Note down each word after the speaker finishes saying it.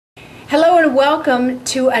Hello and welcome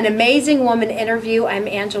to an Amazing Woman interview. I'm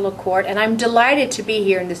Angela Court, and I'm delighted to be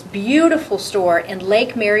here in this beautiful store in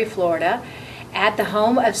Lake Mary, Florida, at the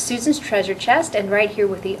home of Susan's Treasure Chest, and right here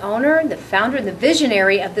with the owner, the founder, and the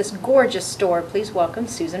visionary of this gorgeous store. Please welcome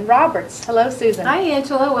Susan Roberts. Hello, Susan. Hi,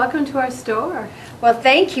 Angela. Welcome to our store. Well,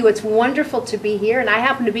 thank you. It's wonderful to be here, and I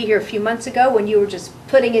happened to be here a few months ago when you were just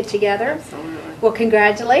putting it together. Absolutely. Well,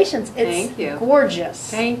 congratulations. It's Thank you. Gorgeous.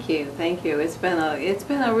 Thank you. Thank you. It's been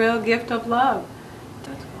a real gift of love.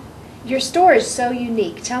 Your store is so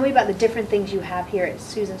unique. Tell me about the different things you have here at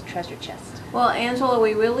Susan's Treasure Chest. Well, Angela,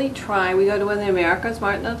 we really try. We go to one of the America's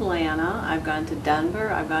Mart in Atlanta. I've gone to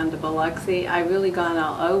Denver. I've gone to Biloxi. I've really gone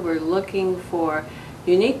all over looking for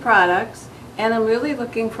unique products, and I'm really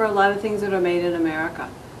looking for a lot of things that are made in America.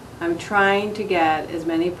 I'm trying to get as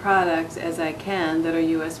many products as I can that are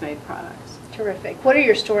U.S. made products. Terrific. What are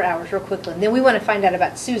your store hours, real quickly? And then we want to find out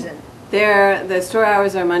about Susan. The store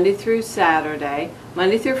hours are Monday through Saturday.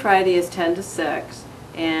 Monday through Friday is 10 to 6,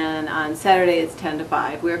 and on Saturday it's 10 to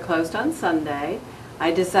 5. We're closed on Sunday.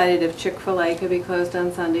 I decided if Chick-fil-A could be closed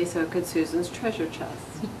on Sunday, so could Susan's Treasure Chest.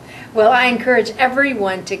 Well, I encourage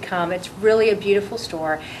everyone to come. It's really a beautiful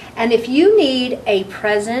store. And if you need a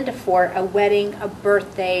present for a wedding, a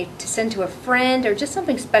birthday, to send to a friend, or just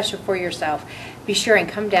something special for yourself, be sure and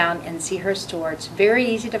come down and see her store. It's very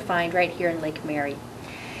easy to find right here in Lake Mary.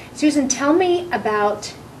 Susan, tell me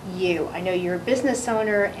about you. I know you're a business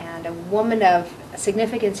owner and a woman of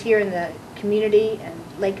significance here in the community and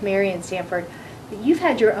Lake Mary and Sanford. But you've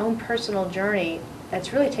had your own personal journey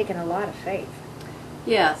that's really taken a lot of faith.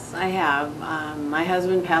 Yes, I have. My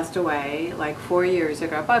husband passed away like 4 years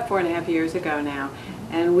ago, about 4.5 years ago now,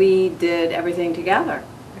 and we did everything together.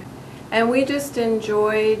 And we just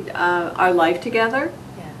enjoyed our life together.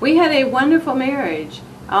 Yeah. We had a wonderful marriage,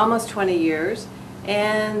 almost 20 years,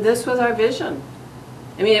 and this was our vision.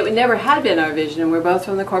 I mean, it never had been our vision. We're both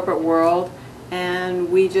from the corporate world, and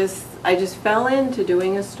I just fell into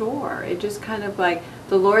doing a store. It just kind of like,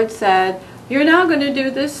 the Lord said, "You're now going to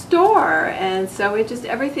do this store," and so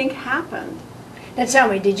everything happened. Now tell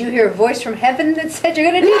me, did you hear a voice from heaven that said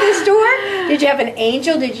you're going to do this store? Did you have an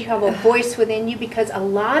angel? Did you have a voice within you? Because a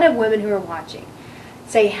lot of women who are watching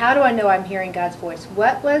say, "How do I know I'm hearing God's voice?"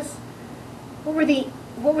 What were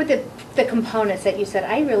the components that you said,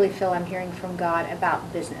 "I really feel I'm hearing from God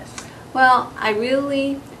about business"? Well,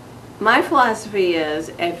 my philosophy is,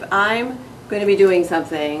 if I'm going to be doing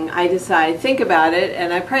something, I think about it,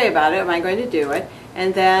 and I pray about it. Am I going to do it?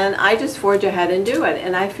 And then I just forge ahead and do it.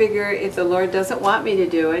 And I figure if the Lord doesn't want me to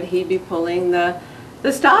do it, He'd be pulling the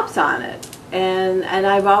stops on it. And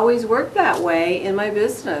I've always worked that way in my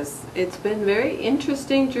business. It's been a very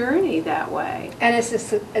interesting journey that way. And it's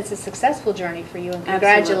a successful journey for you, and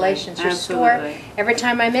congratulations. Absolutely. Your store, every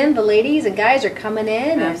time I'm in, the ladies and guys are coming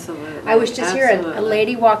in. Absolutely. I was just here, a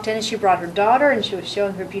lady walked in and she brought her daughter and she was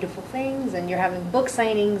showing her beautiful things, and you're having book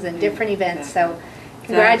signings and different events. So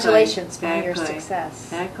congratulations on your success.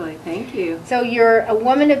 Exactly. Thank you. So you're a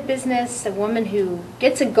woman of business, a woman who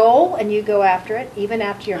gets a goal and you go after it, even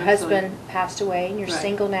after your husband passed away, and you're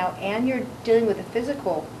single now, and you're dealing with a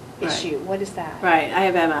physical issue. What is that? Right. I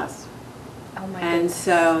have MS. Oh my goodness. And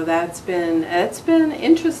so it's been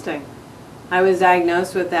interesting. I was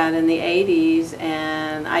diagnosed with that in the 80s,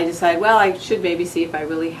 and I decided, well, I should maybe see if I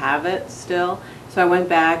really have it still. So I went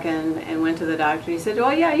back and went to the doctor. He said,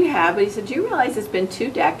 "Well, yeah, you have." But he said, "Do you realize it's been 2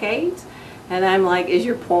 decades?" And I'm like,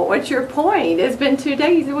 "What's your point? It's been 2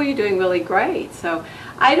 decades." He said, "Well, you're doing really great." So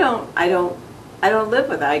I don't live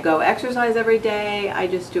with it. I go exercise every day. I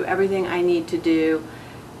just do everything I need to do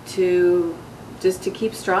to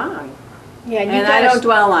keep strong. Yeah, and I don't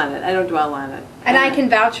dwell on it. And I can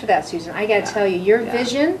vouch for that, Susan. I got to tell you, your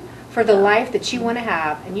vision for the life that you want to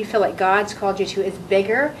have, and you feel like God's called you to, is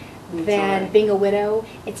bigger than being a widow.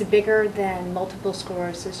 It's bigger than multiple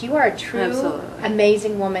sclerosis. You are a true,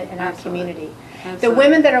 amazing woman in our community. Absolutely. The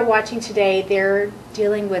women that are watching today, they're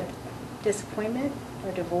dealing with disappointment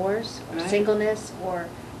or divorce or singleness or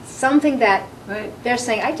something that they're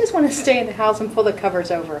saying, "I just want to stay in the house and pull the covers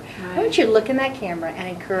over." Why don't you look in that camera and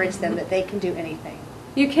encourage them that they can do anything?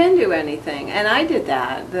 You can do anything, and I did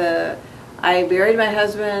that. I buried my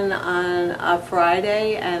husband on a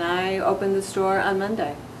Friday, and I opened the store on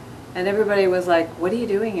Monday. And everybody was like, "What are you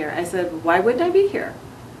doing here?" I said, "Why wouldn't I be here?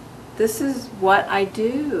 This is what I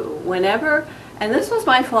do." And this was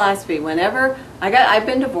my philosophy, I've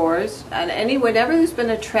been divorced, and whenever there's been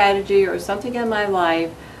a tragedy or something in my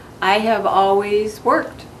life, I have always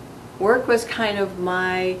worked. Work was kind of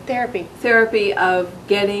my therapy of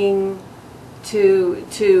getting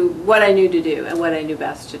to what I knew to do and what I knew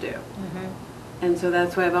best to do. And so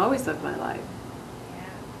that's why I've always lived my life.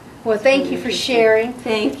 Well, thank you for sharing.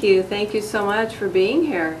 Thank you. Thank you so much for being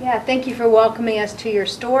here. Yeah, thank you for welcoming us to your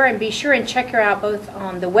store, and be sure and check her out both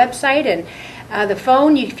on the website and the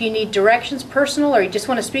phone. If you need directions personal or you just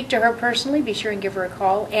want to speak to her personally, be sure and give her a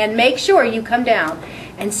call, and make sure you come down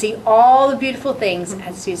and see all the beautiful things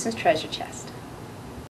at Susan's Treasure Chest.